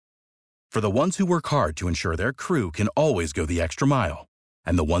For the ones who work hard to ensure their crew can always go the extra mile,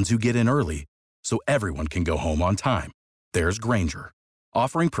 and the ones who get in early so everyone can go home on time, there's Grainger,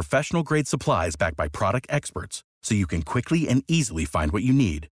 offering professional-grade supplies backed by product experts so you can quickly and easily find what you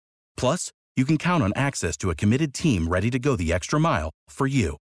need. Plus, you can count on access to a committed team ready to go the extra mile for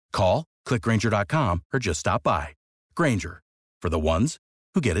you. Call, click Grainger.com, or just stop by. Grainger, for the ones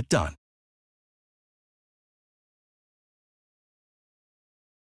who get it done.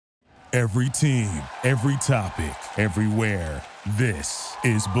 Every team, every topic, everywhere. This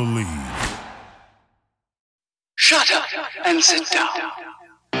is Believe. Shut up and sit down.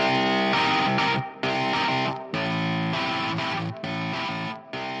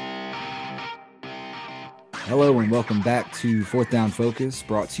 Hello and welcome back to Fourth Down Focus,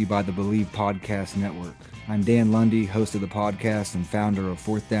 brought to you by the Believe Podcast Network. I'm Dan Lundy, host of the podcast and founder of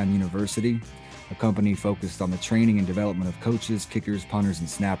Fourth Down University, a company focused on the training and development of coaches, kickers, punters, and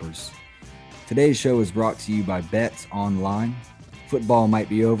snappers. Today's show is brought to you by Bet Online. Football might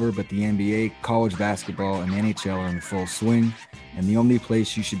be over, but the NBA, college basketball, and NHL are in full swing, and the only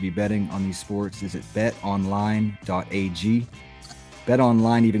place you should be betting on these sports is at betonline.ag.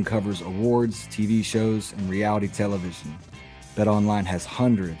 BetOnline even covers awards, TV shows, and reality television. BetOnline has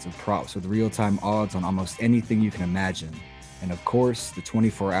hundreds of props with real-time odds on almost anything you can imagine. And of course, the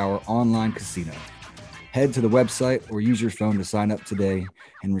 24-hour online casino. Head to the website or use your phone to sign up today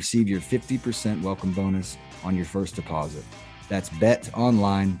and receive your 50% welcome bonus on your first deposit. That's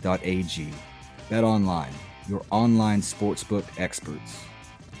betonline.ag. BetOnline, your online sportsbook experts.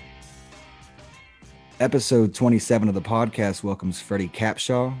 Episode 27 of the podcast welcomes Freddie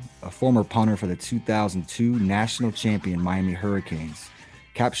Capshaw, a former punter for the 2002 national champion Miami Hurricanes.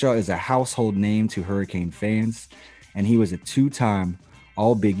 Capshaw is a household name to Hurricane fans, and he was a two-time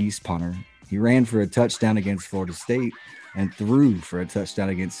All-Big East punter. He ran for a touchdown against Florida State and threw for a touchdown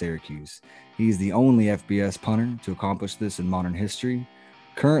against Syracuse. He's the only FBS punter to accomplish this in modern history.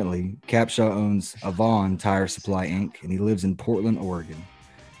 Currently, Capshaw owns Avon Tire Supply, Inc., and he lives in Portland, Oregon.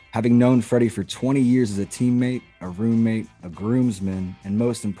 Having known Freddie for 20 years as a teammate, a roommate, a groomsman, and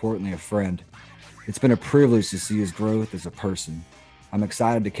most importantly, a friend, it's been a privilege to see his growth as a person. I'm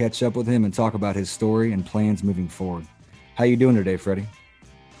excited to catch up with him and talk about his story and plans moving forward. How you doing today, Freddie?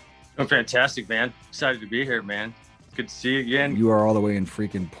 I'm fantastic, man. Excited to be here, man. Good to see you again. You are all the way in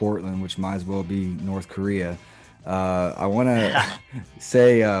freaking Portland, which might as well be North Korea. I want to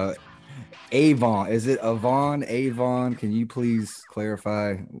say Avon. Is it Avon? Avon? Can you please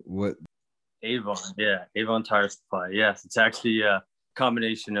clarify what? Avon, yeah. Avon Tire Supply. Yes, it's actually a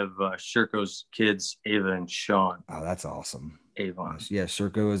combination of Sherko's kids, Ava and Sean. Oh, that's awesome. Avon. Yeah,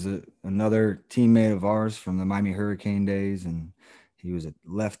 Sherko is another teammate of ours from the Miami Hurricane days, and he was a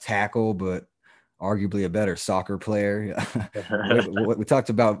left tackle, but arguably a better soccer player. we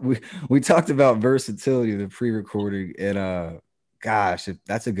talked about versatility in the pre-recording, and gosh,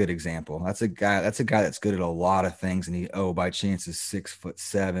 that's a good example. That's a guy that's good at a lot of things, and he by chance is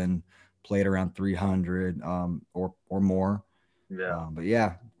 6'7", played around 300 or more. Yeah. But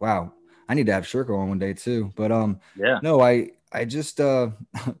yeah, wow. I need to have Sherko on one day too. But yeah. No, I just I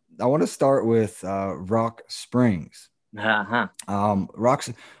want to start with Rock Springs. Uh-huh.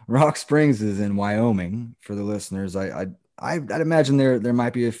 Rock Springs is in Wyoming for the listeners. I'd imagine there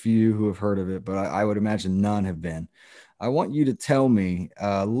might be a few who have heard of it, but I would imagine none have been. I want you to tell me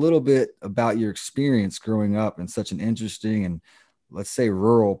a little bit about your experience growing up in such an interesting and, let's say,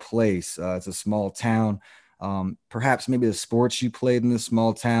 rural place. It's a small town. Perhaps maybe the sports you played in this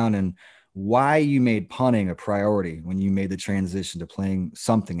small town and why you made punting a priority when you made the transition to playing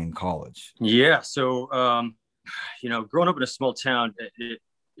something in college. Yeah. So, growing up in a small town, it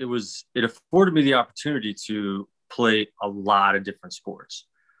afforded me the opportunity to play a lot of different sports.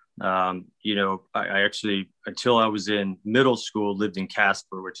 I actually, until I was in middle school, lived in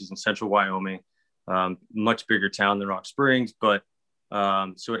Casper, which is in central Wyoming, much bigger town than Rock Springs, but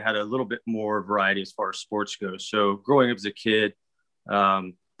so it had a little bit more variety as far as sports goes. So growing up as a kid,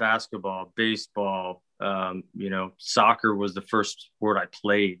 basketball, baseball, soccer was the first sport I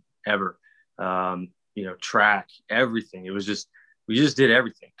played ever. Track, everything. It was just, we just did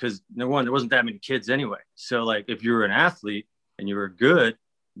everything because there wasn't that many kids anyway. So like if you were an athlete and you were good,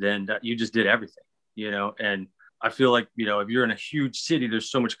 then you just did everything, and I feel like, if you're in a huge city, there's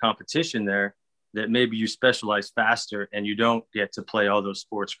so much competition there that maybe you specialize faster and you don't get to play all those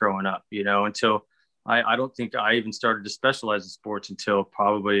sports growing up, until I don't think I even started to specialize in sports until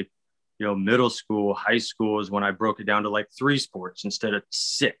probably, middle school, high school is when I broke it down to like 3 sports instead of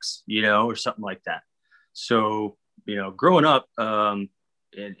 6, or something like that. So, growing up in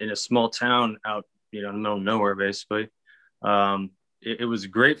a small town out, in the middle of nowhere, basically, it was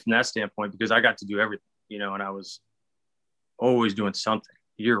great from that standpoint because I got to do everything, and I was always doing something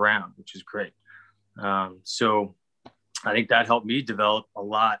year round, which is great. So I think that helped me develop a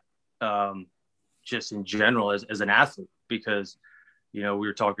lot, just in general as an athlete, because, we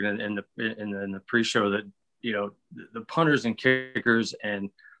were talking in the pre-show that, the punters and kickers and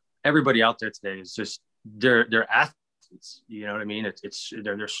everybody out there today is just, they're athletes, you know what I mean?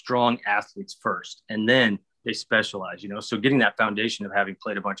 They're strong athletes first, and then they specialize, so getting that foundation of having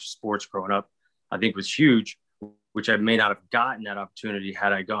played a bunch of sports growing up, I think was huge, which I may not have gotten that opportunity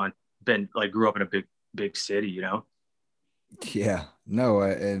had I grew up in a big city, Yeah, no.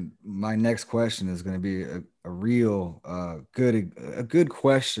 And my next question is going to be a real good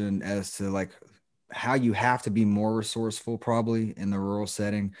question as to like how you have to be more resourceful probably in the rural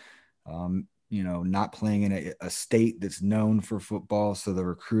setting. Not playing in a state that's known for football, so the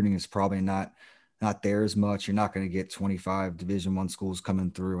recruiting is probably not there as much. You're not going to get 25 Division I schools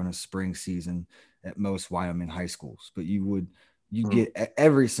coming through in a spring season at most Wyoming high schools, but you get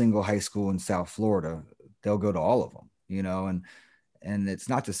every single high school in South Florida. They'll go to all of them, and it's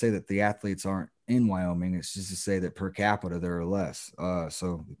not to say that the athletes aren't in Wyoming. It's just to say that per capita there are less,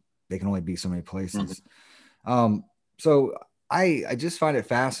 so they can only be so many places. So I just find it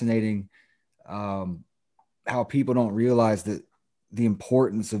fascinating how people don't realize that the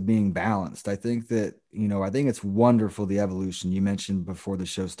importance of being balanced. I think that, I think it's wonderful, the evolution you mentioned before the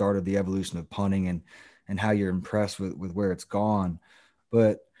show started, the evolution of punting and how you're impressed with where it's gone.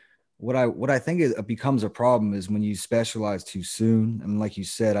 But what I think it becomes a problem is when you specialize too soon. And like you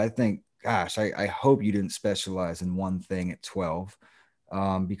said, I think, gosh, I hope you didn't specialize in one thing at 12,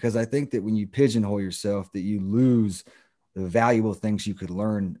 because I think that when you pigeonhole yourself, that you lose the valuable things you could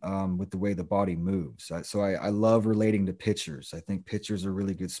learn with the way the body moves. So I love relating to pitchers. I think pitchers are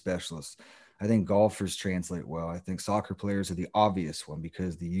really good specialists. I think golfers translate well. I think soccer players are the obvious one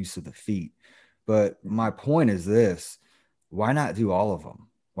because the use of the feet. But my point is this: why not do all of them?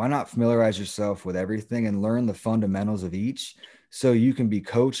 Why not familiarize yourself with everything and learn the fundamentals of each so you can be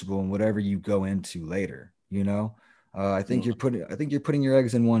coachable in whatever you go into later? I think you're putting your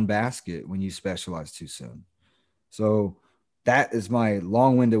eggs in one basket when you specialize too soon. So that is my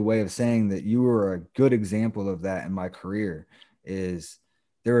long-winded way of saying that you were a good example of that in my career. Is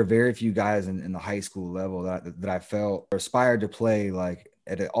there were very few guys in the high school level that I felt aspired to play like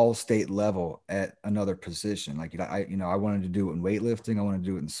at an all-state level at another position. Like, I wanted to do it in weightlifting, I wanted to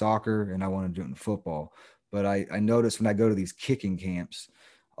do it in soccer, and I wanted to do it in football. But I noticed when I go to these kicking camps,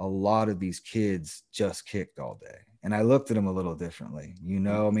 a lot of these kids just kicked all day. And I looked at them a little differently,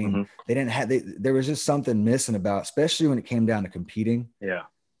 They didn't have, there was just something missing about, especially when it came down to competing. Yeah.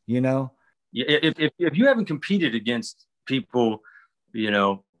 Yeah. If you haven't competed against people,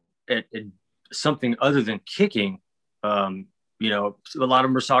 at something other than kicking, a lot of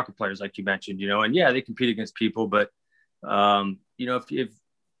them are soccer players, like you mentioned, and yeah, they compete against people, but,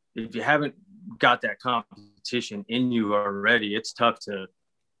 if you haven't got that competition in you already, it's tough to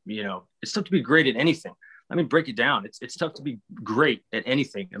be great at anything. I mean, break it down. It's tough to be great at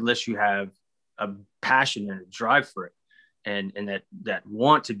anything unless you have a passion and a drive for it, and that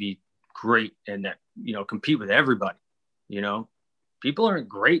want to be great and that, compete with everybody. People aren't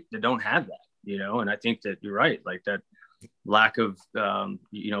great that don't have that, and I think that you're right. Like that lack of,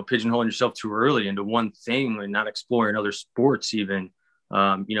 pigeonholing yourself too early into one thing and not exploring other sports even.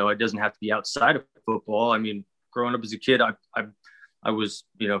 It doesn't have to be outside of football. I mean, growing up as a kid, I was,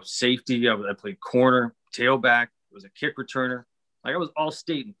 safety. I played corner, tailback, was a kick returner. Like I was all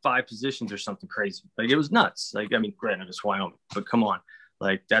state in 5 positions or something crazy. Like it was nuts. Like, I mean, granted it's Wyoming, but come on.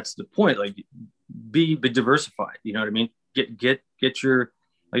 Like that's the point. Like be diversified. You know what I mean? Get your,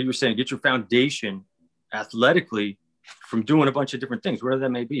 like you were saying, get your foundation athletically from doing a bunch of different things, whatever that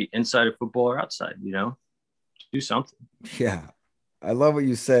may be, inside of football or outside, do something. Yeah. I love what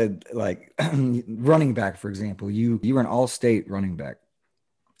you said. Like running back, for example, you were an all-state running back.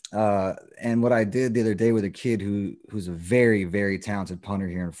 And what I did the other day with a kid who's a very, very talented punter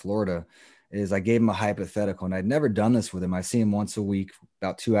here in Florida is I gave him a hypothetical, and I'd never done this with him. I see him once a week,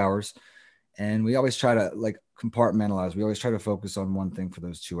 about 2 hours. And we always try to like compartmentalize. We always try to focus on one thing for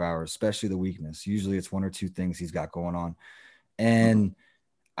those 2 hours, especially the weakness. Usually it's 1 or 2 things he's got going on. And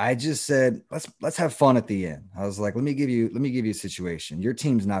I just said, let's have fun at the end. I was like, let me give you a situation. Your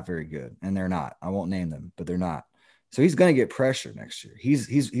team's not very good, and they're not. I won't name them, but they're not. So he's going to get pressure next year. He's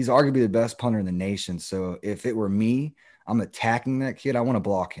arguably the best punter in the nation. So if it were me, I'm attacking that kid. I want to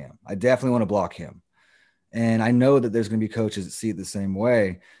block him. I definitely want to block him. And I know that there's going to be coaches that see it the same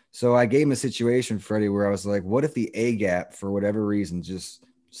way. So I gave him a situation, Freddie, where I was like, what if the A gap, for whatever reason, just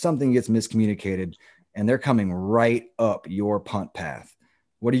something gets miscommunicated and they're coming right up your punt path.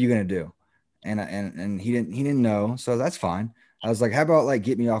 What are you going to do? And he didn't know. So that's fine. I was like, how about like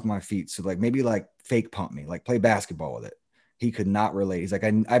get me off my feet? So like maybe like fake punt me, like play basketball with it. He could not relate. He's like,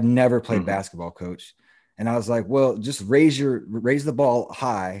 I've never played basketball, coach. And I was like, well, just raise the ball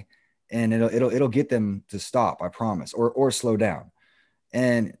high and it'll get them to stop, I promise, or slow down.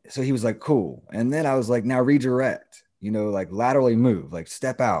 And so he was like, cool. And then I was like, now redirect, like laterally move, like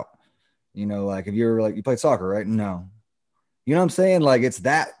step out, like if you're like, you played soccer, right? No. You know what I'm saying? Like it's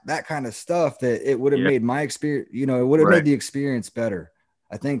that kind of stuff that it would have made my experience, it would have made the experience better.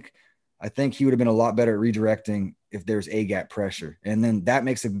 I think he would have been a lot better at redirecting if there's A-gap pressure. And then that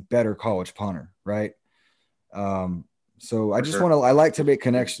makes a better college punter, right? So I just want to, I like to make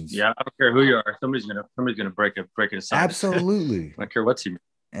connections. Yeah, I don't care who you are. Somebody's gonna break it aside. Absolutely. I don't care what team.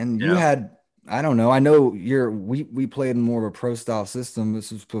 And you had, I don't know. I know we played in more of a pro style system.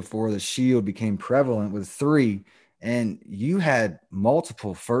 This was before the shield became prevalent with 3, and you had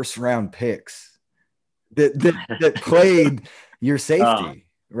multiple first round picks that played your safety,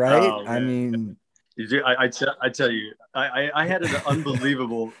 right? Oh, I mean, I tell you, I had an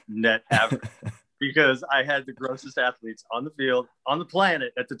unbelievable net average. Because I had the grossest athletes on the field, on the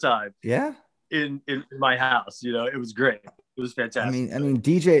planet at the time. Yeah. In my house, it was great. It was fantastic. I mean,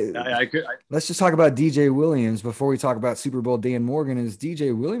 DJ. Let's just talk about DJ Williams before we talk about Super Bowl Dan Morgan. Is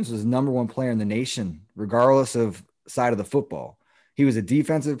DJ Williams was #1 player in the nation, regardless of side of the football. He was a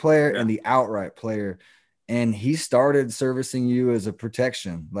defensive player and the outright player, and he started servicing you as a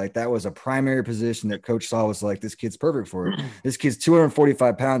protection. Like that was a primary position that Coach saw was like, this kid's perfect for it. This kid's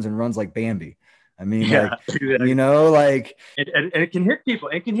 245 pounds and runs like Bambi. I mean, like, exactly. Like, and it can hit people.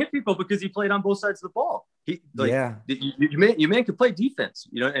 It can hit people because he played on both sides of the ball. You man could play defense,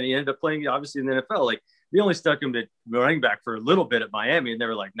 and he ended up playing obviously in the NFL. Like they only stuck him at running back for a little bit at Miami, and they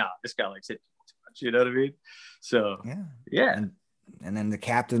were like, nah, this guy likes hitting too much. You know what I mean? So yeah. And then the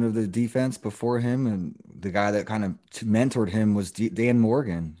captain of the defense before him, and the guy that kind of mentored him was Dan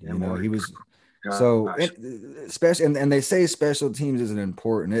Morgan. He was. Special, and they say special teams isn't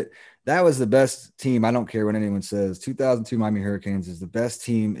important. That was the best team. I don't care what anyone says. 2002 Miami Hurricanes is the best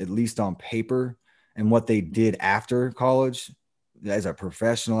team, at least on paper, and what they did after college as a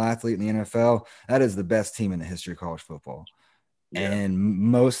professional athlete in the NFL. That is the best team in the history of college football. Yeah. And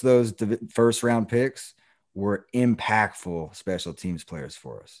most of those first round picks were impactful special teams players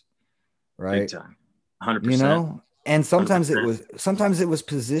for us, right? Big time, 100%. And sometimes it was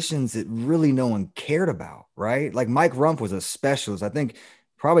positions that really no one cared about, right? Like Mike Rumph was a specialist. I think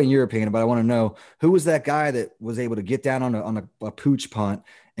probably in your opinion, but I want to know who was that guy that was able to get down on a pooch punt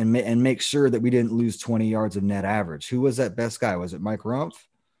and make sure that we didn't lose 20 yards of net average. Who was that best guy? Was it Mike Rumph?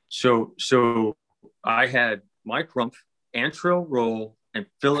 So I had Mike Rumph, Antrell Roll, and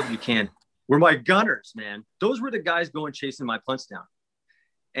Philip Buchanan were my gunners, man. Those were the guys going chasing my punts down.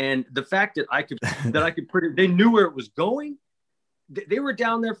 And the fact that I could they knew where it was going. They were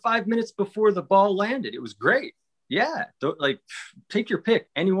down there 5 minutes before the ball landed. It was great. Yeah. Take your pick.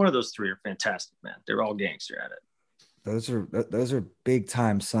 Any one of those 3 are fantastic, man. They're all gangster at it. Those are big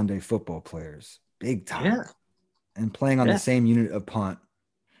time Sunday football players. Big time. Yeah. And playing on the same unit of punt.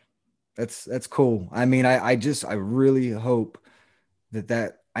 That's cool. I mean, I really hope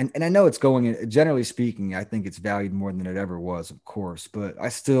that and I know it's going, generally speaking, I think it's valued more than it ever was, of course, but I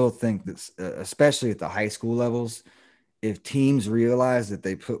still think that, especially at the high school levels, if teams realize that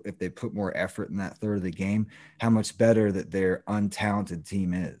if they put more effort in that third of the game, how much better that their untalented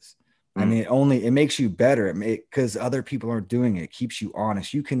team is. I mean, it makes you better because other people aren't doing it. It keeps you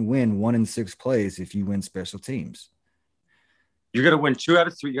honest. You can win 1 in 6 plays if you win special teams. You got to win 2 out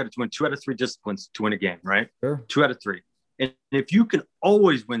of 3. You got to win 2 out of 3 disciplines to win a game, right? Sure. 2 out of 3. And if you can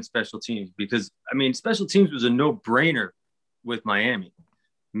always win special teams, because special teams was a no-brainer with Miami.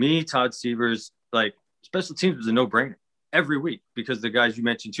 Me, Todd Severs, special teams was a no-brainer every week because the guys you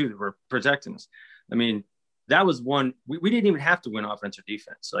mentioned too that were protecting us. That was one we didn't even have to win offense or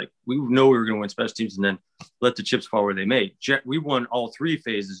defense. Like we know we were going to win special teams and then let the chips fall where they may. We won all 3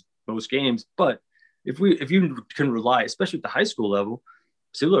 phases most games, but if you can rely, especially at the high school level,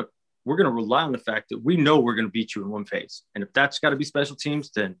 say, look, we're going to rely on the fact that we know we're going to beat you in one phase. And if that's got to be special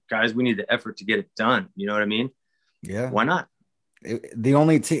teams, then guys, we need the effort to get it done. You know what I mean? Yeah. Why not? The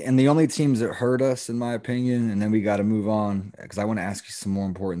only teams that hurt us, in my opinion, and then we got to move on because I want to ask you some more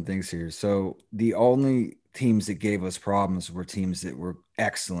important things here. So the only teams that gave us problems were teams that were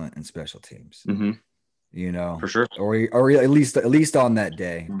excellent in special teams. Mm-hmm. For sure, or at least on that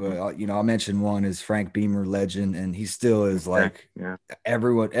day. Mm-hmm. But I'll mention one is Frank Beamer, legend, and he still is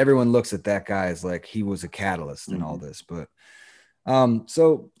everyone looks at that guy as like he was a catalyst in all this. But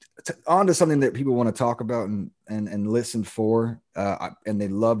so on to something that people want to talk about and listen for, and they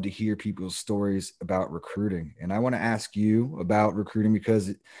love to hear people's stories about recruiting. And I want to ask you about recruiting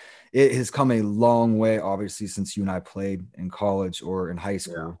because it has come a long way, obviously, since you and I played in college or in high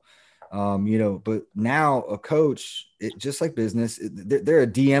school. Yeah. But now a coach, just like business, they're a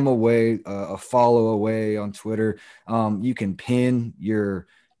DM away, a follow away on Twitter. You can pin your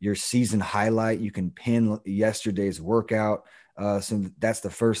season highlight. You can pin yesterday's workout. So that's the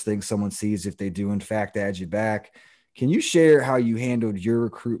first thing someone sees if they do, in fact, add you back. Can you share how you handled your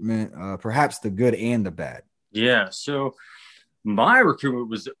recruitment, perhaps the good and the bad? Yeah. So my recruitment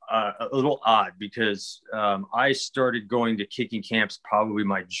was a little odd because I started going to kicking camps probably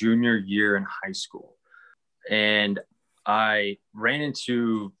my junior year in high school. And I ran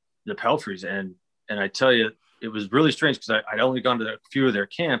into the Pelfreys, and I tell you, it was really strange because I'd only gone to a few of their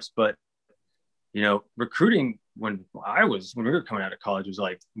camps, but recruiting when we were coming out of college was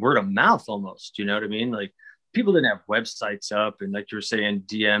like word of mouth almost, you know what I mean? Like people didn't have websites up, and like you were saying,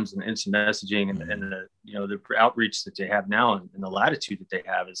 DMs and instant messaging and the, the outreach that they have now and the latitude that they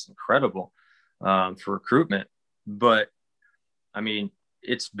have is incredible for recruitment. But I mean,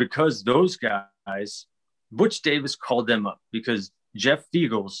 it's because those guys, Butch Davis called them up because Jeff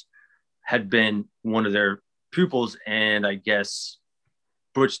Fiegels had been one of their pupils. And I guess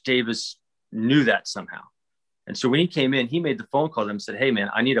Butch Davis knew that somehow. And so when he came in, he made the phone call to them and said, "Hey man,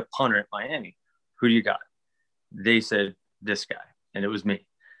 I need a punter at Miami. Who do you got?" They said, "This guy." And it was me.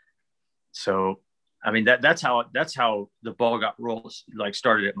 So, I mean, that's how the ball got rolled, like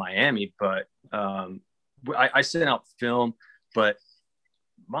started at Miami. But I sent out film, but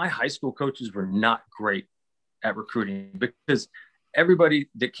my high school coaches were not great at recruiting because everybody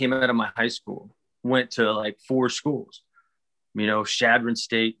that came out of my high school went to like 4 schools. Chadron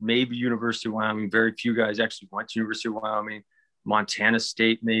State, maybe University of Wyoming. Very few guys actually went to University of Wyoming. Montana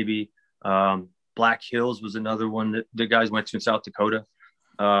State, maybe. Black Hills was another one that the guys went to in South Dakota.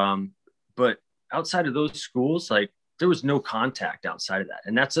 But outside of those schools, like there was no contact outside of that.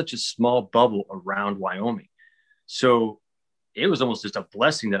 And that's such a small bubble around Wyoming. So it was almost just a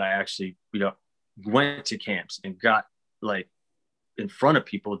blessing that I actually, went to camps and got like in front of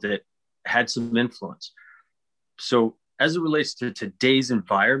people that had some influence. So as it relates to today's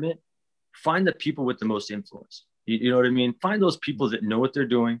environment, find the people with the most influence. You know what I mean? Find those people that know what they're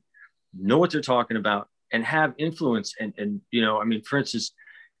doing, know what they're talking about, and have influence. And for instance,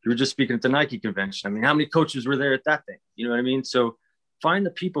 you were just speaking at the Nike convention. I mean, how many coaches were there at that thing? You know what I mean? So find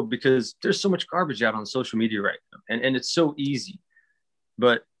the people, because there's so much garbage out on social media right now. And it's so easy,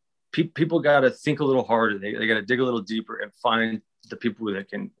 but people got to think a little harder. They got to dig a little deeper and find the people that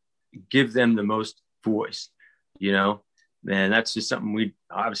can give them the most voice, and that's just something we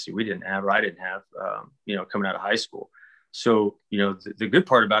didn't have, or I didn't have, coming out of high school. So, the good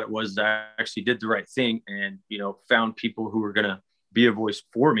part about it was that I actually did the right thing and, found people who were going to be a voice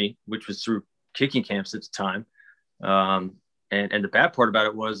for me, which was through kicking camps at the time. And the bad part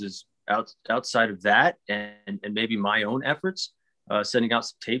about it is outside of that and maybe my own efforts, sending out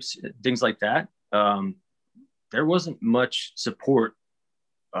some tapes, things like that. There wasn't much support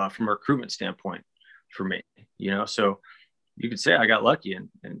from a recruitment standpoint for me, so you could say I got lucky, and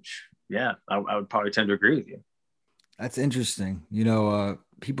yeah, I would probably tend to agree with you. That's interesting.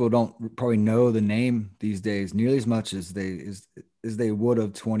 People don't probably know the name these days nearly as much as they would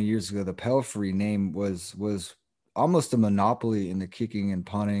have 20 years ago. The Pelfrey name was almost a monopoly in the kicking and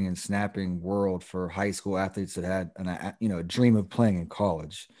punting and snapping world for high school athletes that had a dream of playing in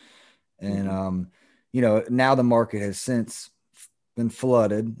college. And now the market has since been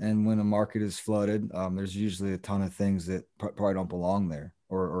flooded, and when a market is flooded, there's usually a ton of things that probably don't belong there,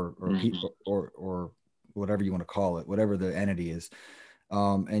 or people, or whatever you want to call it, whatever the entity is.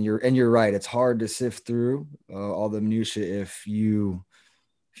 And you're right. It's hard to sift through all the minutia if you're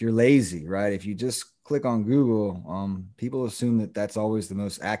lazy, right? If you just click on Google, people assume that that's always the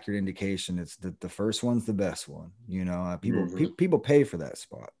most accurate indication. It's the first one's the best one. People pay for that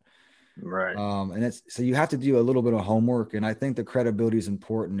spot. Right. And it's, so you have to do a little bit of homework. And I think the credibility is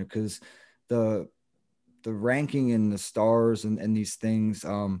important because the ranking and the stars and these things,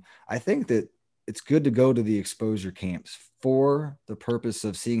 I think that it's good to go to the exposure camps for the purpose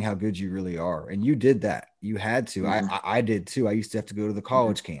of seeing how good you really are. And you did that. You had to. I did too. I used to have to go to the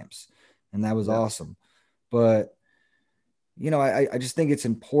college camps, and that was awesome. But, I just think it's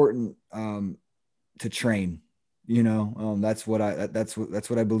important to train. That's what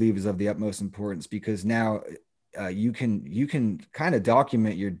I believe is of the utmost importance, because now you can kind of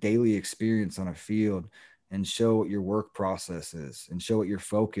document your daily experience on a field and show what your work process is and show what your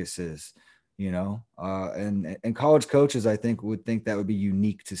focus is. and college coaches, I think, would think that would be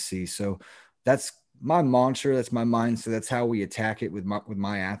unique to see. So that's my mantra. That's my mindset. That's how we attack it with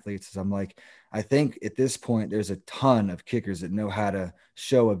my athletes. Is I'm like, I think at this point, there's a ton of kickers that know how to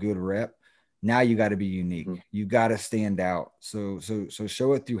show a good rep. Now you got to be unique. You got to stand out. So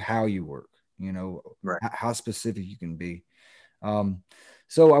show it through how you work, right. How specific you can be.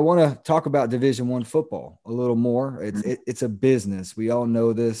 So I want to talk about Division I football a little more. It's a business. We all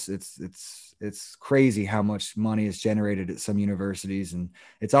know this. It's crazy how much money is generated at some universities, and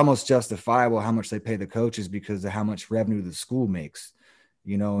it's almost justifiable how much they pay the coaches because of how much revenue the school makes.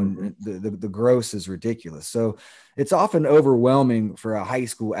 And the gross is ridiculous. So it's often overwhelming for a high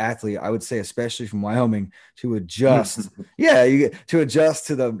school athlete, I would say, especially from Wyoming, to adjust. To adjust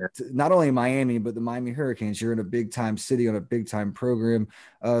to not only Miami, but the Miami Hurricanes. You're in a big time city on a big time program.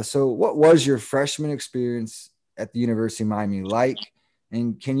 So what was your freshman experience at the University of Miami like?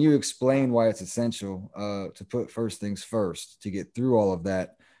 And can you explain why it's essential to put first things first to get through all of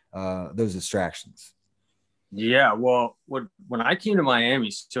that, those distractions? Yeah, well, when I came to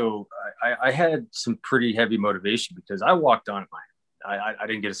Miami, so I had some pretty heavy motivation because I walked on at Miami. I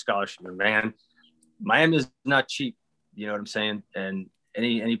didn't get a scholarship, and man, Miami is not cheap. You know what I'm saying? And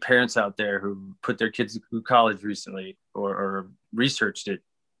any parents out there who put their kids through college recently or researched it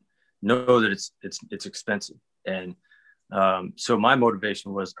know that it's expensive. And so my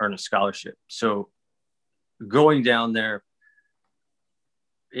motivation was earn a scholarship. So going down there,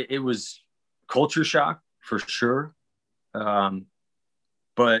 it was culture shock. For sure. But,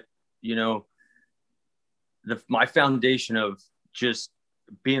 my foundation of just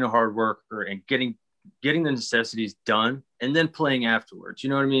being a hard worker and getting the necessities done and then playing afterwards.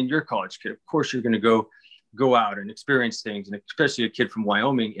 You know what I mean? You're a college kid. Of course, you're going to go out and experience things. And especially a kid from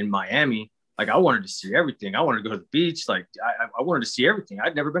Wyoming in Miami, like I wanted to see everything. I wanted to go to the beach. Like I wanted to see everything.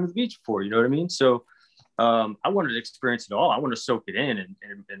 I'd never been to the beach before. You know what I mean? So I wanted to experience it all. I want to soak it in.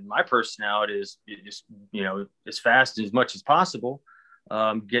 And my personality is just, as fast as much as possible,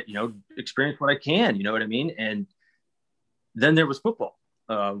 experience what I can, you know what I mean? And then there was football,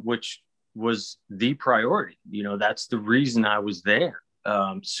 which was the priority. That's the reason I was there.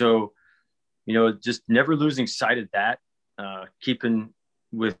 So, just never losing sight of that, keeping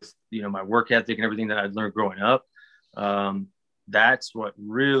with, my work ethic and everything that I'd learned growing up. That's what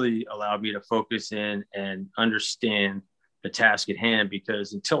really allowed me to focus in and understand the task at hand,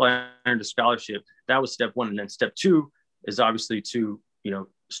 because until I earned a scholarship, that was step one. And then step two is obviously to,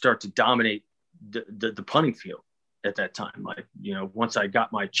 start to dominate the punting field at that time. Like, once I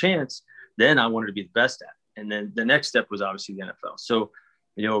got my chance, then I wanted to be the best at it. And then the next step was obviously the NFL. So,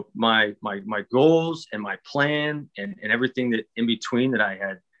 my goals and my plan and everything that in between that I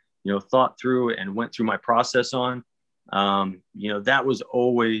had, thought through and went through my process on, that was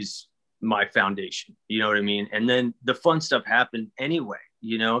always my foundation, you know what I mean? And then the fun stuff happened anyway,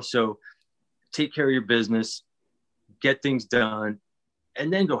 so take care of your business, get things done,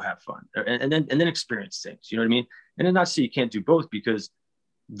 and then go have fun and then experience things, you know what I mean? And then not say you can't do both, because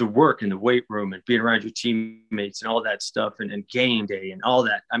the work in the weight room and being around your teammates and all that stuff and game day and all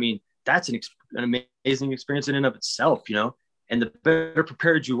that, I mean, that's an amazing experience in and of itself, and the better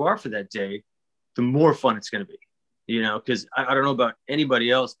prepared you are for that day, the more fun it's going to be. Because I don't know about anybody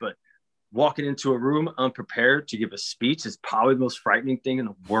else, but walking into a room unprepared to give a speech is probably the most frightening thing in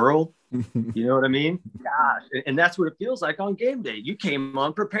the world. You know what I mean? Gosh. And that's what it feels like on game day. You came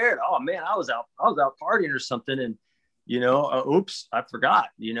unprepared. Oh man, I was out partying or something. And, oops, I forgot,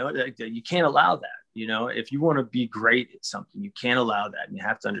 you can't allow that. If you want to be great at something, you can't allow that. And you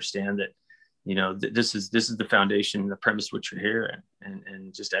have to understand that, this is the foundation, the premise which you're here,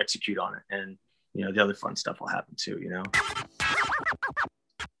 and just execute on it. And, the other fun stuff will happen too,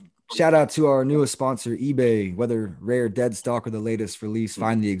 Shout out to our newest sponsor, eBay. Whether rare, dead stock, or the latest release,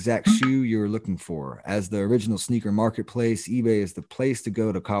 find the exact shoe you're looking for. As the original sneaker marketplace, eBay is the place to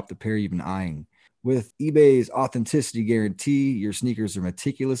go to cop the pair you've been eyeing. With eBay's authenticity guarantee, your sneakers are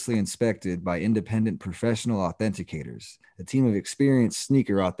meticulously inspected by independent professional authenticators. A team of experienced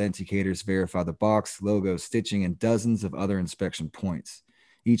sneaker authenticators verify the box, logo, stitching, and dozens of other inspection points.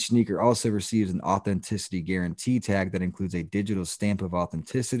 Each sneaker also receives an authenticity guarantee tag that includes a digital stamp of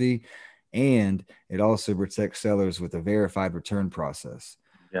authenticity, and it also protects sellers with a verified return process.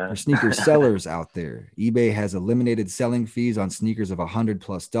 Yeah. For sneaker sellers out there, eBay has eliminated selling fees on sneakers of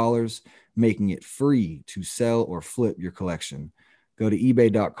 $100+, making it free to sell or flip your collection. Go to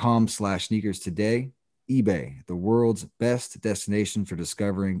ebay.com/sneakers today. eBay, the world's best destination for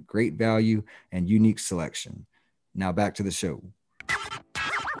discovering great value and unique selection. Now back to the show.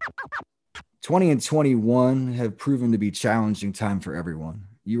 20 and 21 have proven to be challenging time for everyone.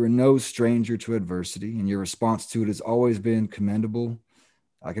 You were no stranger to adversity, and your response to it has always been commendable.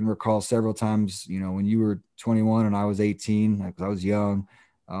 I can recall several times, when you were 21 and I was 18, because I was young,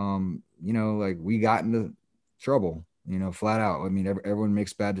 like we got into trouble, flat out. I mean, everyone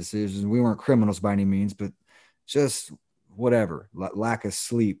makes bad decisions. We weren't criminals by any means, but just whatever, lack of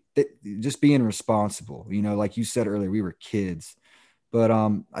sleep, just being responsible, like you said earlier, we were kids. But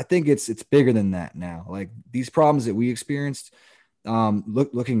I think it's bigger than that now. Like these problems that we experienced,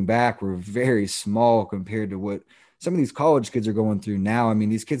 looking back, were very small compared to what some of these college kids are going through now. I mean,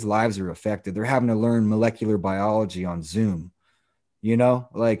 these kids' lives are affected. They're having to learn molecular biology on Zoom.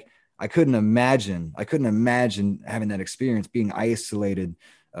 Like I couldn't imagine having that experience, being isolated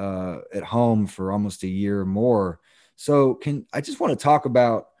at home for almost a year or more. So I just want to talk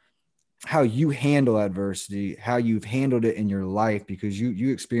about how you handle adversity, how you've handled it in your life, because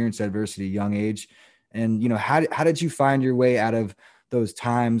you experienced adversity at a young age. And, how did you find your way out of those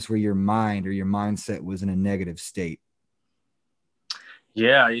times where your mind or your mindset was in a negative state?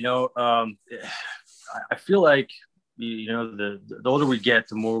 Yeah. I feel like, the older we get,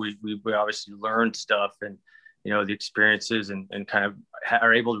 the more we obviously learn stuff and, the experiences and kind of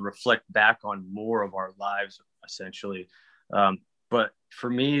are able to reflect back on more of our lives, essentially. But for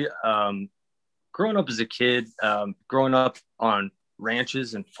me, growing up as a kid, growing up on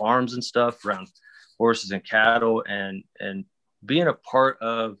ranches and farms and stuff around horses and cattle, and being a part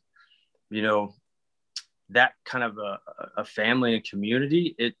of, that kind of a family and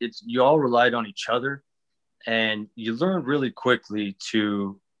community, it's you all relied on each other, and you learn really quickly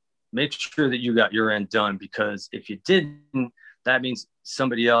to make sure that you got your end done, because if you didn't, that means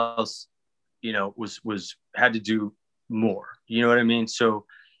somebody else, was had to do more. You know what I mean? So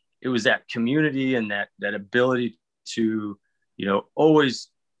it was that community and that ability to, always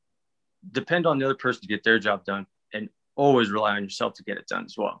depend on the other person to get their job done, and always rely on yourself to get it done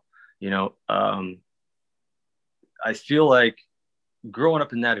as well. I feel like growing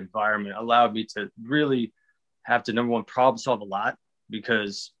up in that environment allowed me to really have to, number one, problem solve a lot,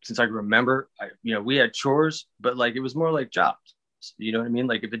 because since I can remember, we had chores, but like, it was more like jobs. You know what I mean?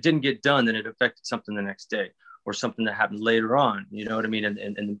 Like if it didn't get done, then it affected something the next day, or something that happened later on, you know what I mean? In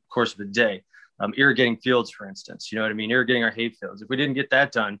the course of the day, irrigating fields, for instance, you know what I mean? Irrigating our hay fields. If we didn't get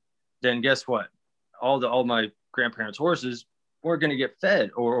that done, then guess what? All my grandparents' horses were going to get fed,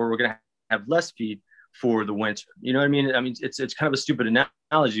 or we're going to have less feed for the winter. You know what I mean? I mean, it's kind of a stupid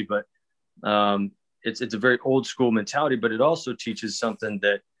analogy, but it's a very old school mentality, but it also teaches something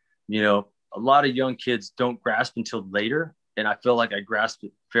that, a lot of young kids don't grasp until later. And I feel like I grasped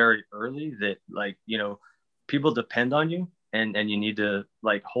it very early, that like, people depend on you, and you need to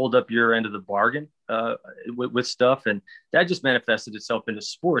like hold up your end of the bargain with stuff. And that just manifested itself into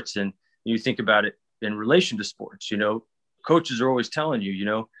sports. And you think about it in relation to sports, coaches are always telling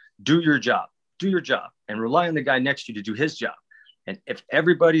you, do your job, and rely on the guy next to you to do his job. And if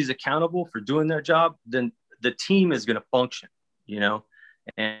everybody's accountable for doing their job, then the team is going to function,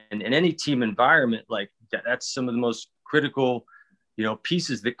 and in any team environment, like that's some of the most critical,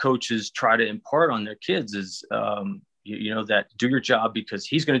 pieces that coaches try to impart on their kids is, that do your job, because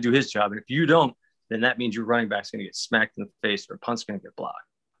he's going to do his job. And if you don't, then that means your running back's going to get smacked in the face, or a punt's going to get blocked,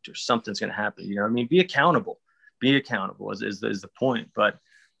 or something's going to happen. You know what I mean? Be accountable is the point. But,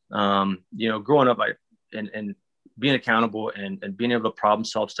 growing up, and being accountable and being able to problem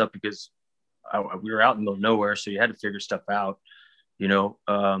solve stuff, because we were out in the middle of nowhere. So you had to figure stuff out,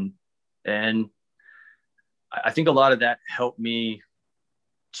 and I think a lot of that helped me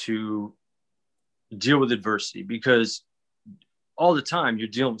to deal with adversity, because all the time you're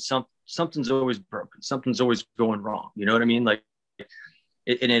dealing with something's always broken. Something's always going wrong. You know what I mean? Like,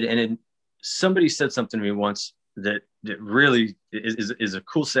 somebody said something to me once that really is a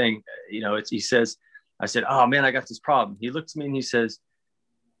cool saying. He says, I said, "Oh man, I got this problem." He looks at me and he says,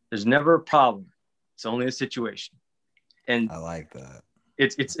 "There's never a problem. It's only a situation." And I like that.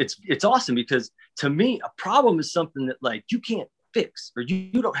 It's awesome, because to me, a problem is something that like you can't fix, or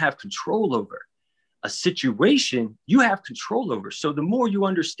you don't have control over. A situation you have control over. So the more you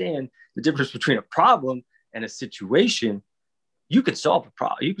understand the difference between a problem and a situation, you can solve a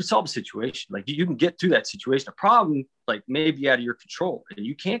problem. You can solve a situation. Like you can get through that situation. A problem, like, may be out of your control, and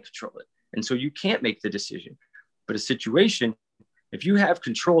you can't control it. And so you can't make the decision. But a situation, if you have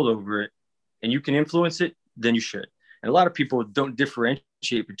control over it and you can influence it, then you should. And a lot of people don't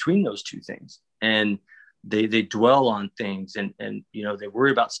differentiate between those two things. And they dwell on things, and they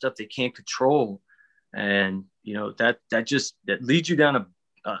worry about stuff they can't control. And, that leads you down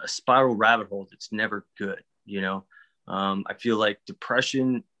a spiral rabbit hole that's never good. I feel like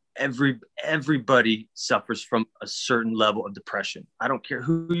depression everybody suffers from a certain level of depression. I don't care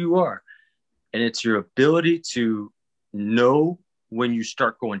who you are. And it's your ability to know when you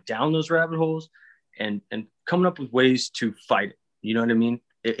start going down those rabbit holes and coming up with ways to fight it. You know what I mean?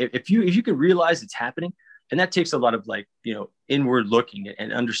 If you can realize it's happening, and that takes a lot of inward looking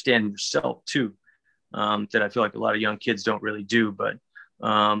and understanding yourself too, that I feel like a lot of young kids don't really do. But,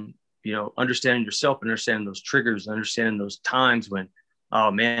 understanding yourself and understanding those triggers and understanding those times when,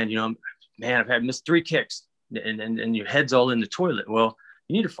 oh man, I've had missed 3 kicks and your head's all in the toilet. Well,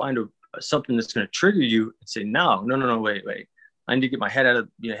 you need to find something that's going to trigger you and say, no, wait. I need to get my head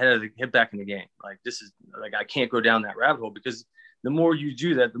head back in the game. Like, this is like, I can't go down that rabbit hole, because the more you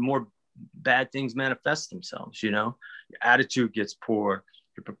do that, the more bad things manifest themselves. Your attitude gets poor,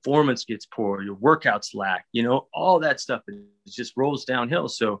 your performance gets poor, your workouts lack, all that stuff just rolls downhill.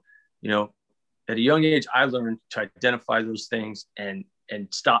 So, at a young age, I learned to identify those things and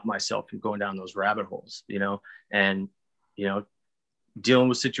stop myself from going down those rabbit holes, and, dealing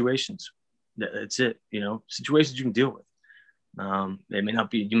with situations. That's it. Situations you can deal with. They may not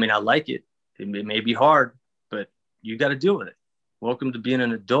be, you may not like it. It may be hard, but you got to deal with it. Welcome to being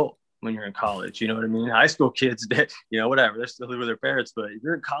an adult when you're in college. You know what I mean? High school kids that, whatever, they're still living with their parents, but if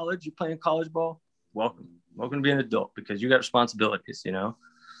you're in college, you're playing college ball, welcome to be an adult, because you got responsibilities,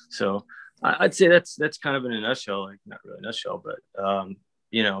 So I'd say that's kind of in a nutshell, like not really a nutshell, but,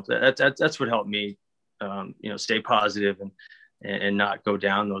 that's what helped me, stay positive and not go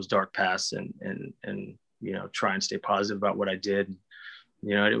down those dark paths and try and stay positive about what I did.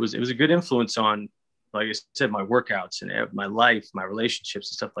 It was a good influence on, like I said, my workouts and my life, my relationships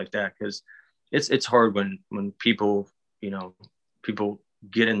and stuff like that. Cause it's hard when people, people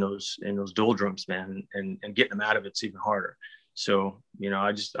get in those doldrums, man, and getting them out of it's even harder. So,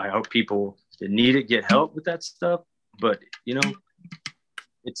 I hope people that need it get help with that stuff, but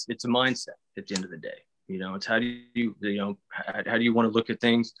it's a mindset at the end of the day. It's how do you want to look at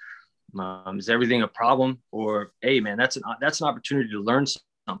things? Is everything a problem, or, hey man, that's an opportunity to learn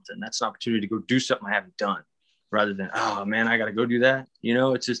something. That's an opportunity to go do something I haven't done, rather than, oh man, I got to go do that.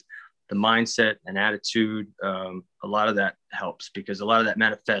 It's just the mindset and attitude. A lot of that helps, because a lot of that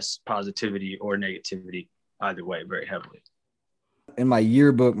manifests positivity or negativity either way very heavily. In my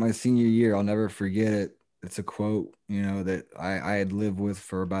yearbook, my senior year, I'll never forget it. It's a quote, that I had lived with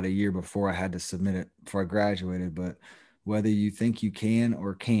for about a year before I had to submit it, before I graduated. But whether you think you can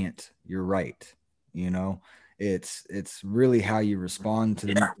or can't, you're right. It's really how you respond to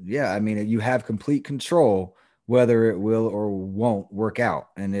them. Yeah. I mean, you have complete control whether it will or won't work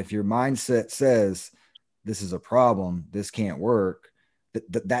out. And if your mindset says this is a problem, this can't work,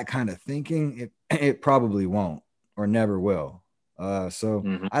 that kind of thinking, it probably won't or never will.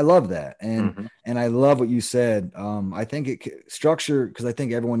 So I love that. And I love what you said. I think structure, because I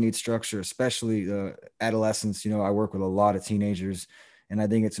think everyone needs structure, especially adolescents. I work with a lot of teenagers, and I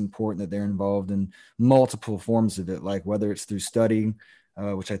think it's important that they're involved in multiple forms of it, like whether it's through studying,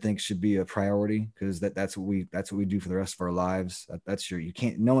 which I think should be a priority, because that's what we do for the rest of our lives.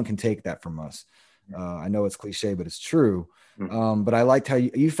 No one can take that from us. I know it's cliche, but it's true. But I liked how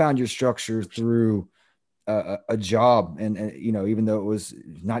you found your structure through a job, and even though it was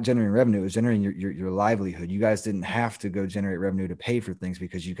not generating revenue, it was generating your livelihood. You guys didn't have to go generate revenue to pay for things,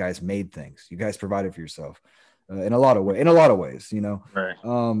 because you guys made things. You guys provided for yourself in a lot of ways,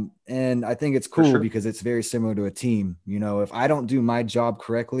 Right. And I think it's cool because it's very similar to a team. If I don't do my job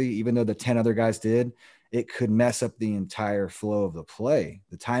correctly, even though the 10 other guys did, it could mess up the entire flow of the play.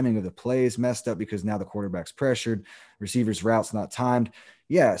 The timing of the play is messed up because now the quarterback's pressured, receiver's route's not timed.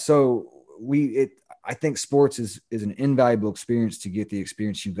 Yeah. So I think sports is an invaluable experience to get the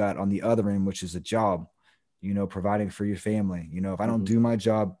experience you got on the other end, which is a job, providing for your family. If I don't do my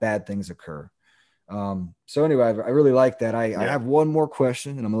job, bad things occur. So anyway, I really like that. I have one more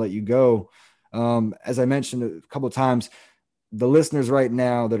question, and I'm gonna let you go. As I mentioned a couple of times, the listeners right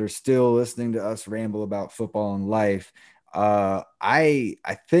now that are still listening to us ramble about football and life,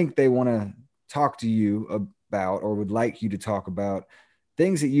 I think they want to talk to you about, or would like you to talk about,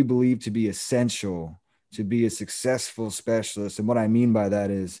 things that you believe to be essential to be a successful specialist. And what I mean by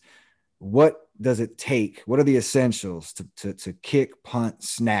that is, what does it take? What are the essentials to kick, punt,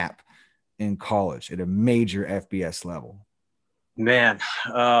 snap in college at a major FBS level? Man,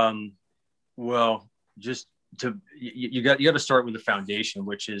 well, you got to start with the foundation,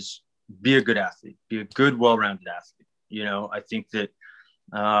 which is be a good athlete, be a good, well-rounded athlete. I think that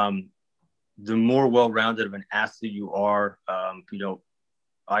the more well-rounded of an athlete you are,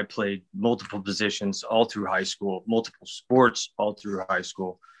 I played multiple positions all through high school, multiple sports all through high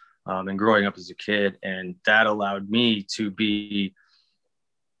school, and growing up as a kid. And that allowed me to be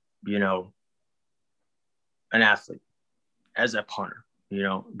you know, an athlete as a punter, you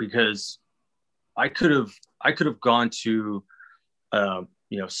know, because I could have gone to,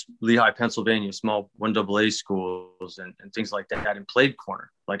 you know, Lehigh, Pennsylvania, small 1AA schools and things like that and played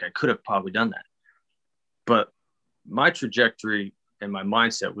corner. Like I could have probably done that. But my trajectory and my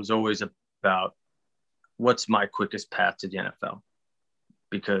mindset was always about what's my quickest path to the NFL,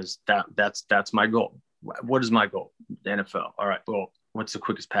 because that's my goal. What is my goal? The NFL. All right. Well, what's the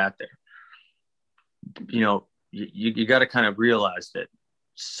quickest path there? You know, you got to kind of realize that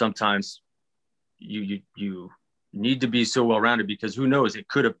sometimes you need to be so well-rounded, because who knows, it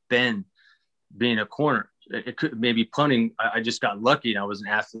could have been being a corner. It could maybe punting. I just got lucky and I was an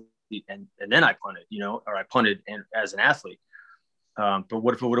athlete and then I punted, you know, or I punted as an athlete. But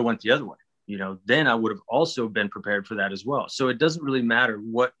what if it would have went the other way? You know, then I would have also been prepared for that as well. So it doesn't really matter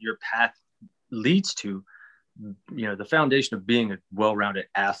what your path leads to. You know, the foundation of being a well-rounded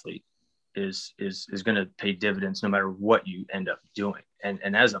athlete is going to pay dividends no matter what you end up doing.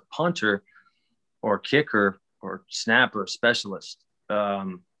 And as a punter or kicker or snapper specialist,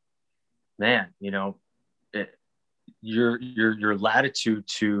 man, you know, your latitude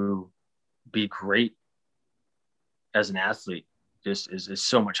to be great as an athlete just is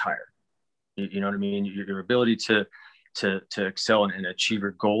so much higher. You know what I mean? Your ability to excel and achieve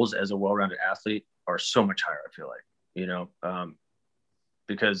your goals as a well-rounded athlete are so much higher, I feel like, you know,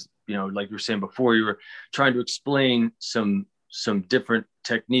 because, you know, like you were saying before, you were trying to explain some different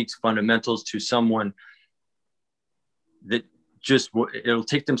techniques, fundamentals to someone that just, it'll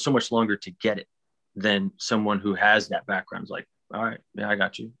take them so much longer to get it than someone who has that background. It's like, all right, yeah, I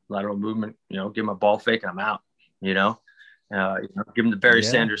got you. Lateral movement, you know, give him a ball fake and I'm out, you know, give him the Barry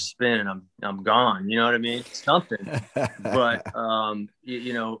Sanders spin and I'm gone. You know what I mean? Something, but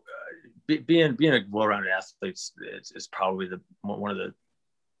you know, being a well-rounded athlete is probably one of the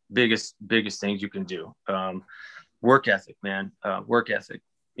biggest things you can do. Work ethic, man. Work ethic.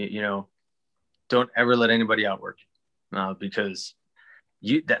 You know, don't ever let anybody outwork you, because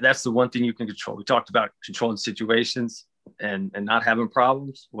that's the one thing you can control. We talked about controlling situations and not having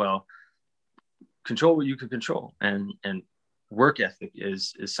problems. Well, control what you can control, and work ethic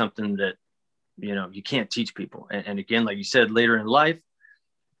is something that, you know, you can't teach people. And again, like you said, later in life,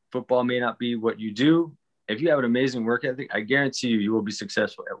 football may not be what you do. If you have an amazing work ethic, I guarantee you will be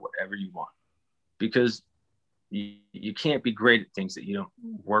successful at whatever you want, because you can't be great at things that you don't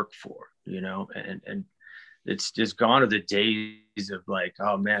work for, you know, and it's just gone are the days of like,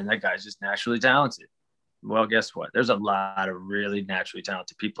 oh man, that guy's just naturally talented. Well, guess what? There's a lot of really naturally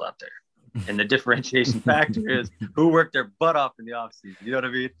talented people out there. And the differentiation factor is who worked their butt off in the offseason. You know what I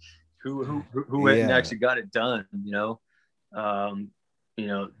mean? Who went and actually got it done, you know? You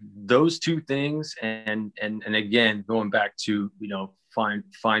know, those two things. And again, going back to, you know,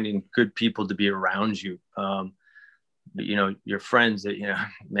 finding good people to be around you. You know, your friends that, you know,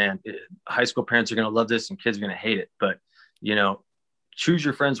 man, high school parents are going to love this and kids are going to hate it. But, you know, choose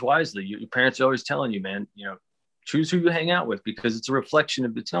your friends wisely. Your parents are always telling you, man, you know, choose who you hang out with, because it's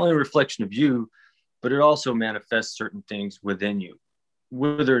not only a reflection of you, but it also manifests certain things within you,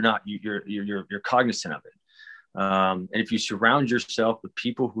 whether or not you're cognizant of it. And if you surround yourself with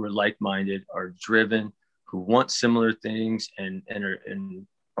people who are like-minded, are driven, who want similar things and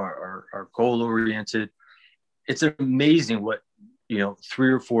are goal-oriented, it's amazing what, you know,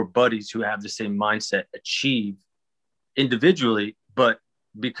 3 or 4 buddies who have the same mindset achieve individually, but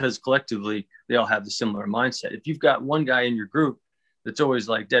because collectively they all have the similar mindset. If you've got one guy in your group that's always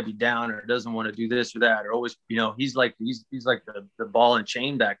like Debbie Downer, or doesn't want to do this or that, or always, you know, he's like the ball and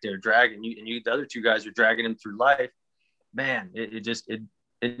chain back there dragging you, and you, the other 2 guys are dragging him through life, man,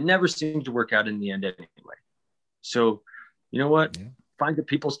 it never seems to work out in the end anyway. So, you know what? Yeah. Find the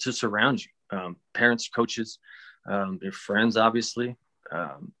people to surround you. Parents, coaches, your friends, obviously.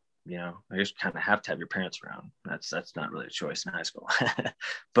 You know, I just kind of have to have your parents around. That's not really a choice in high school.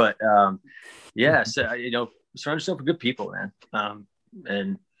 But yeah, so, you know, surround yourself with good people, man.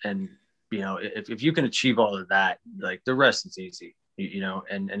 And you know, if you can achieve all of that, like the rest is easy, you know,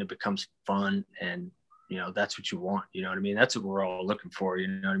 and it becomes fun, and, you know, that's what you want. You know what I mean? That's what we're all looking for. You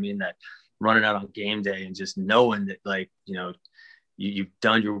know what I mean? That running out on game day and just knowing that, like, you know, you've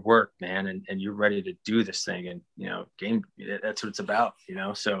done your work, man, and you're ready to do this thing. And, you know, that's what it's about, you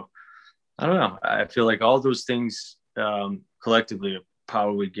know? So I don't know. I feel like all those things collectively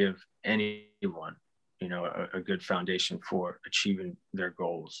probably give anyone, you know, a good foundation for achieving their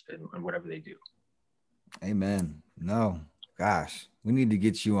goals and whatever they do. Amen. No, gosh, we need to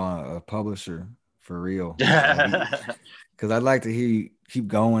get you on a publisher for real. Because I'd like to hear you keep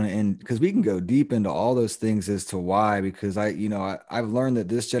going, and because we can go deep into all those things as to why, because I've learned that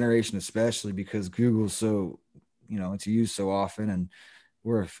this generation, especially because Google's so, it's used so often, and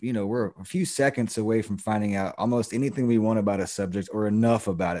we're a few seconds away from finding out almost anything we want about a subject or enough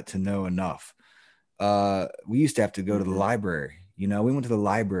about it to know enough. We used to have to go to the library. We went to the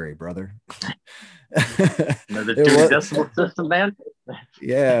library, brother. Another 2 decimal system, man.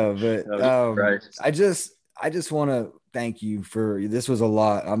 Yeah, but I just want to thank you for this. Was a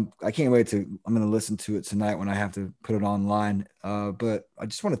lot. I can't wait I'm going to listen to it tonight when I have to put it online. But I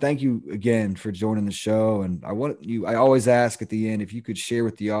just want to thank you again for joining the show. And I always ask at the end, if you could share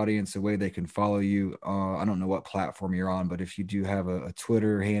with the audience a way they can follow you. I don't know what platform you're on, but if you do have a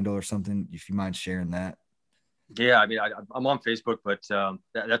Twitter handle or something, if you mind sharing that. Yeah. I mean, I'm on Facebook, but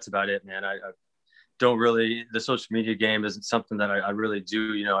that's about it, man. I don't really, the social media game isn't something that I really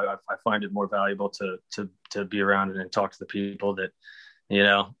do. I find it more valuable to be around and talk to the people that,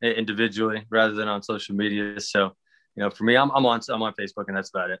 individually rather than on social media. So, for me, I'm on Facebook, and that's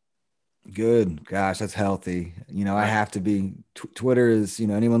about it. Good. Gosh, that's healthy. I have to be, Twitter is,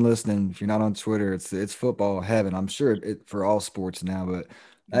 anyone listening, if you're not on Twitter, it's football heaven. I'm sure it for all sports now, but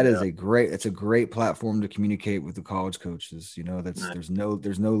it's a great platform to communicate with the college coaches. There's no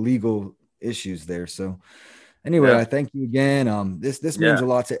legal issues there. So anyway, I thank you again. This means a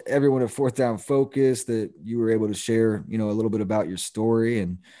lot to everyone at Fourth Down Focus that you were able to share, a little bit about your story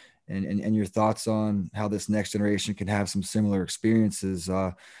and your thoughts on how this next generation can have some similar experiences.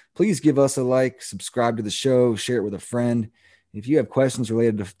 Please give us a like, subscribe to the show, share it with a friend. If you have questions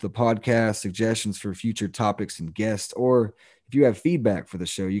related to the podcast, suggestions for future topics and guests, or if you have feedback for the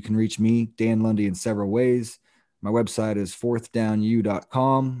show, you can reach me, Dan Lundy, in several ways. My website is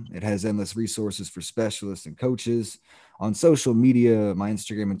fourthdownu.com. It has endless resources for specialists and coaches. On social media, my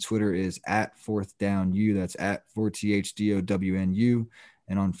Instagram and Twitter is @fourthdownu. That's @4THDOWNU.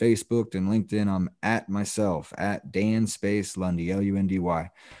 And on Facebook and LinkedIn, I'm @myself, @Dan_Lundy,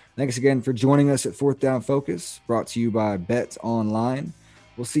 LUNDY. Thanks again for joining us at Fourth Down Focus, brought to you by Bet Online.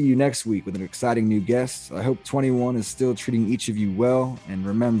 We'll see you next week with an exciting new guest. I hope 21 is still treating each of you well. And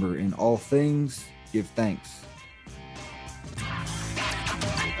remember, in all things, give thanks.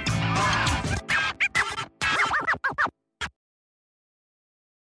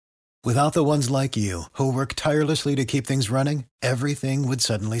 Without the ones like you, who work tirelessly to keep things running, everything would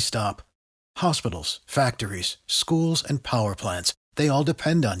suddenly stop. Hospitals, factories, schools, and power plants, they all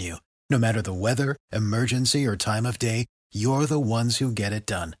depend on you. No matter the weather, emergency, or time of day, you're the ones who get it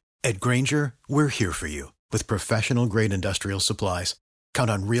done. At Grainger, we're here for you with professional-grade industrial supplies. Count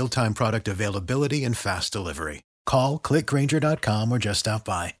on real-time product availability and fast delivery. Call, clickgrainger.com, or just stop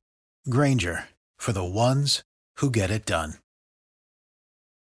by. Grainger, for the ones who get it done.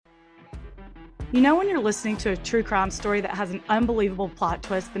 When you're listening to a true crime story that has an unbelievable plot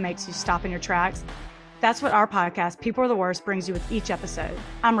twist that makes you stop in your tracks? That's what our podcast, People Are the Worst, brings you with each episode.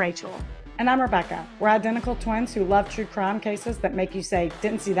 I'm Rachel. And I'm Rebecca. We're identical twins who love true crime cases that make you say,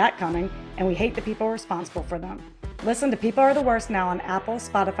 didn't see that coming, and we hate the people responsible for them. Listen to People Are the Worst now on Apple,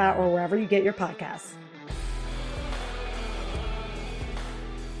 Spotify, or wherever you get your podcasts.